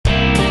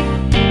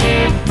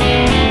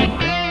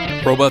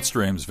Robot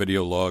Streams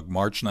video log,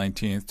 March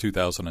 19th,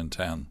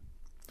 2010.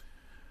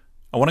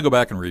 I want to go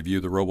back and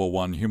review the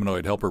ROBO-ONE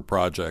Humanoid Helper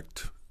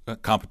project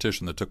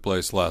competition that took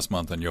place last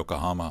month in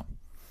Yokohama.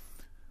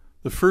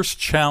 The first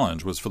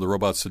challenge was for the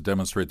robots to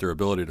demonstrate their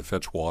ability to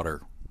fetch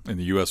water. In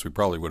the US, we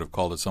probably would have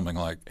called it something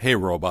like, "Hey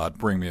robot,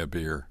 bring me a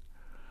beer."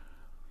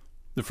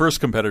 The first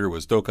competitor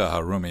was Doka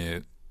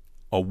Harumi,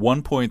 a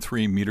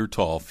 1.3 meter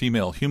tall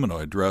female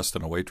humanoid dressed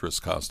in a waitress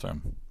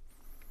costume.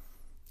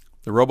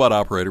 The robot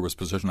operator was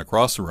positioned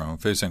across the room,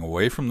 facing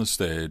away from the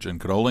stage,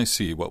 and could only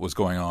see what was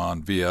going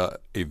on via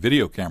a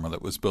video camera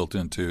that was built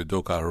into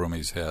Doka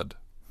Harumi's head.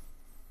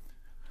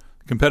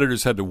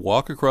 Competitors had to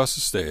walk across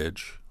the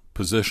stage,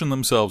 position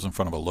themselves in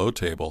front of a low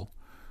table,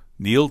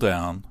 kneel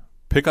down,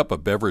 pick up a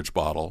beverage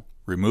bottle,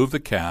 remove the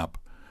cap,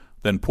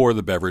 then pour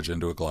the beverage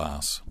into a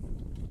glass.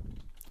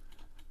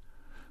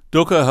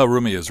 Doka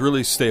Harumi is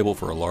really stable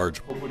for a large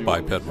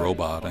biped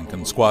robot and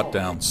can squat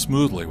down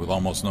smoothly with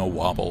almost no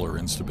wobble or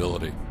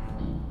instability.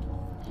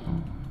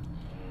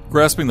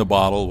 Grasping the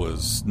bottle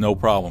was no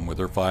problem with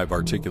her 5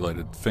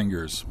 articulated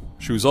fingers.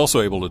 She was also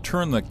able to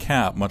turn the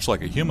cap much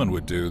like a human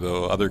would do,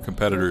 though other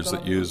competitors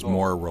that used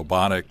more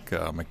robotic,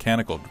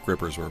 mechanical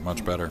grippers were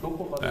much better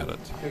at it.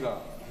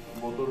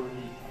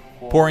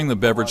 Pouring the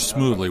beverage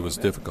smoothly was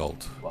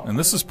difficult, and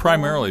this is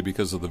primarily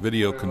because of the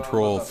video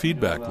control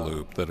feedback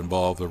loop that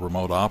involved the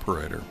remote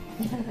operator.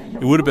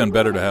 It would have been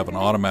better to have an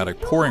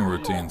automatic pouring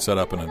routine set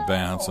up in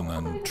advance and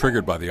then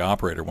triggered by the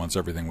operator once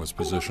everything was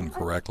positioned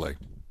correctly.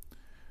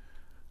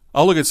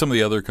 I'll look at some of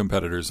the other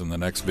competitors in the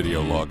next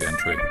video log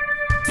entry.